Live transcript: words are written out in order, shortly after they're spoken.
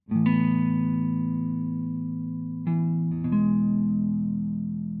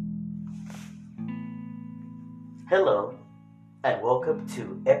Hello, and welcome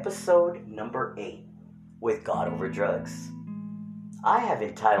to episode number 8 with God Over Drugs. I have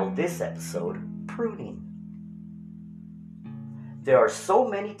entitled this episode Pruning. There are so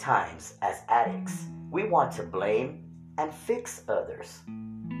many times as addicts we want to blame and fix others,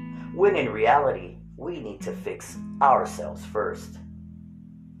 when in reality we need to fix ourselves first.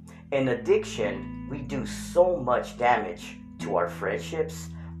 In addiction, we do so much damage to our friendships,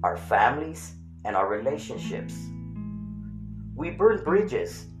 our families, and our relationships. We burn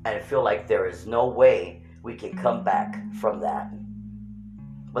bridges and feel like there is no way we can come back from that.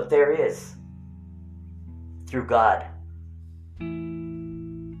 But there is, through God.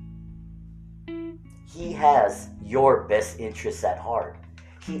 He has your best interests at heart.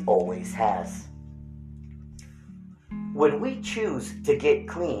 He always has. When we choose to get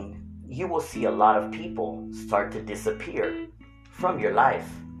clean, you will see a lot of people start to disappear from your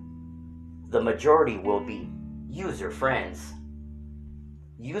life. The majority will be user friends.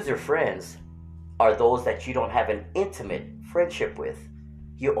 User friends are those that you don't have an intimate friendship with.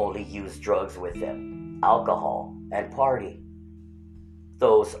 You only use drugs with them, alcohol, and party.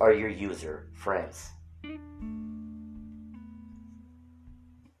 Those are your user friends.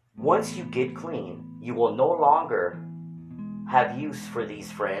 Once you get clean, you will no longer have use for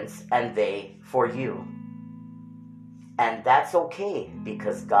these friends and they for you. And that's okay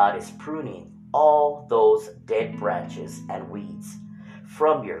because God is pruning all those dead branches and weeds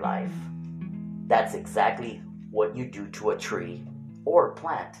from your life. That's exactly what you do to a tree or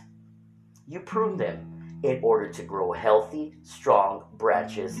plant. You prune them in order to grow healthy, strong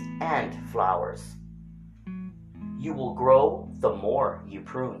branches and flowers. You will grow the more you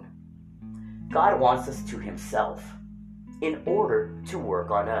prune. God wants us to Himself in order to work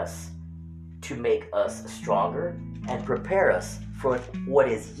on us, to make us stronger and prepare us for what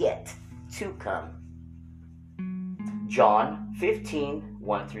is yet to come. John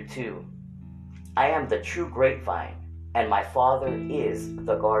 15:1-2. I am the true grapevine, and my Father is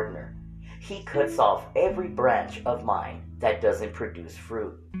the gardener. He cuts off every branch of mine that doesn't produce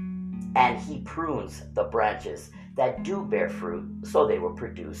fruit, and He prunes the branches that do bear fruit so they will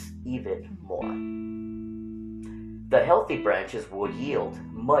produce even more. The healthy branches will yield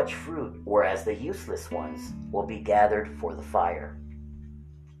much fruit, whereas the useless ones will be gathered for the fire.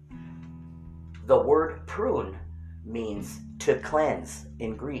 The word prune means to cleanse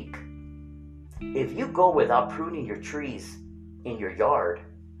in Greek. If you go without pruning your trees in your yard,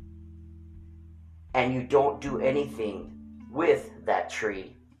 and you don't do anything with that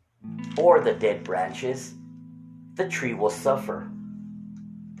tree or the dead branches, the tree will suffer.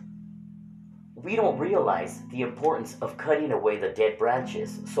 We don't realize the importance of cutting away the dead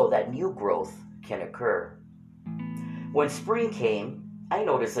branches so that new growth can occur. When spring came, I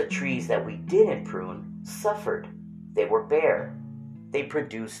noticed the trees that we didn't prune suffered. They were bare. They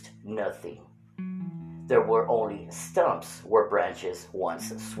produced nothing. There were only stumps where branches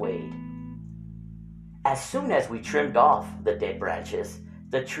once swayed. As soon as we trimmed off the dead branches,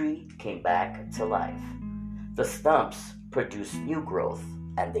 the tree came back to life. The stumps produced new growth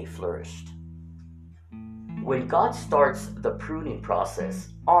and they flourished. When God starts the pruning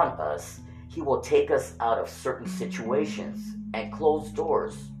process on us, He will take us out of certain situations and close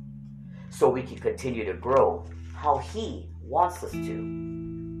doors so we can continue to grow how He wants us to.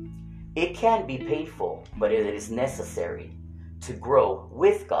 It can be painful, but it is necessary to grow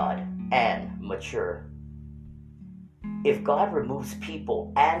with God and mature. If God removes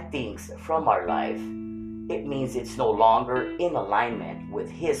people and things from our life, it means it's no longer in alignment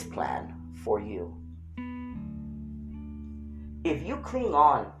with His plan for you. If you cling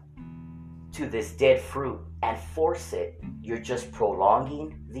on to this dead fruit and force it, you're just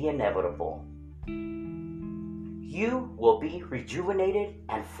prolonging the inevitable. You will be rejuvenated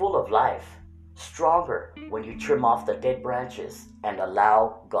and full of life, stronger when you trim off the dead branches and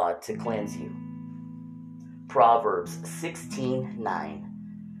allow God to cleanse you. Proverbs 16:9.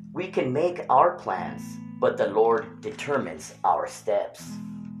 We can make our plans, but the Lord determines our steps.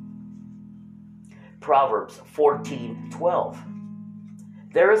 Proverbs 14:12.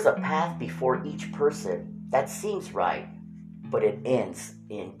 There is a path before each person that seems right, but it ends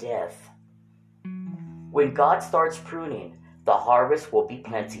in death. When God starts pruning, the harvest will be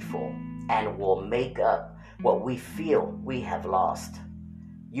plentiful and will make up what we feel we have lost.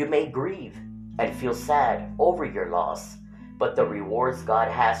 You may grieve and feel sad over your loss, but the rewards God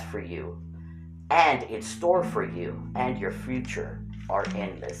has for you and in store for you and your future are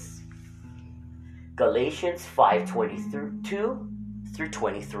endless. Galatians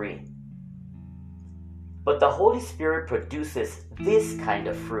 5:22-23. But the Holy Spirit produces this kind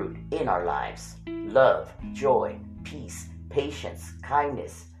of fruit in our lives: love, joy, peace, patience,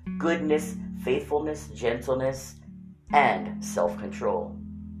 kindness, goodness, faithfulness, gentleness, and self-control.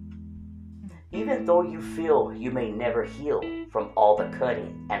 Even though you feel you may never heal from all the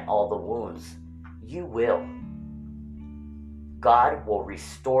cutting and all the wounds, you will. God will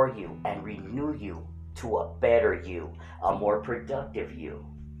restore you and renew you to a better you, a more productive you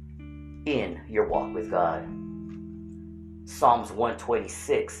in your walk with God. Psalms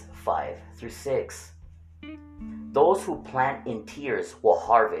 126, 5 through 6. Those who plant in tears will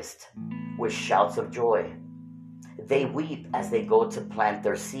harvest with shouts of joy. They weep as they go to plant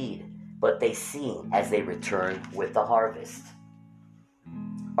their seed, but they sing as they return with the harvest.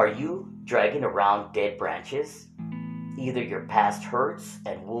 Are you dragging around dead branches? Either your past hurts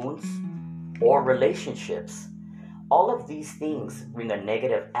and wounds or relationships. All of these things bring a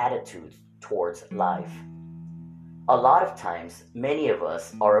negative attitude towards life. A lot of times, many of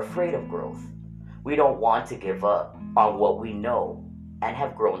us are afraid of growth. We don't want to give up on what we know and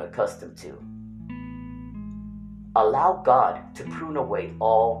have grown accustomed to. Allow God to prune away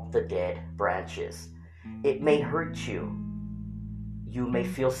all the dead branches. It may hurt you. You may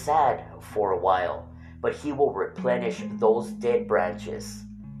feel sad for a while, but He will replenish those dead branches.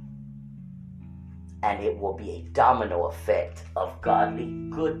 And it will be a domino effect of godly,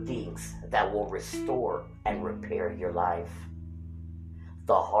 good things that will restore and repair your life.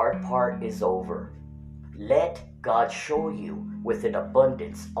 The hard part is over. Let God show you with an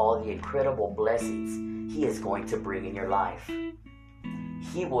abundance all the incredible blessings He is going to bring in your life.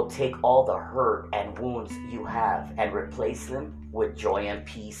 He will take all the hurt and wounds you have and replace them with joy and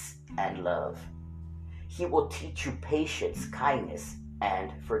peace and love. He will teach you patience, kindness,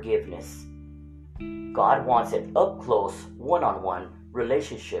 and forgiveness. God wants an up-close, one-on-one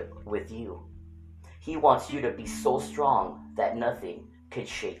relationship with you. He wants you to be so strong that nothing can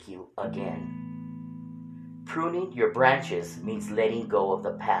shake you again. Pruning your branches means letting go of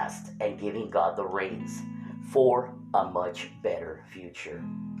the past and giving God the reins for a much better future.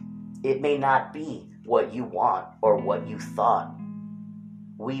 It may not be what you want or what you thought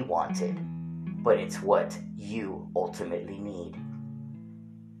we wanted, but it's what you ultimately need.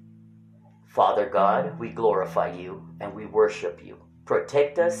 Father God, we glorify you and we worship you.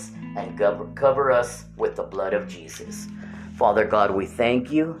 Protect us and cover us with the blood of Jesus. Father God, we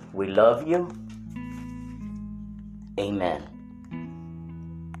thank you. We love you. Amen.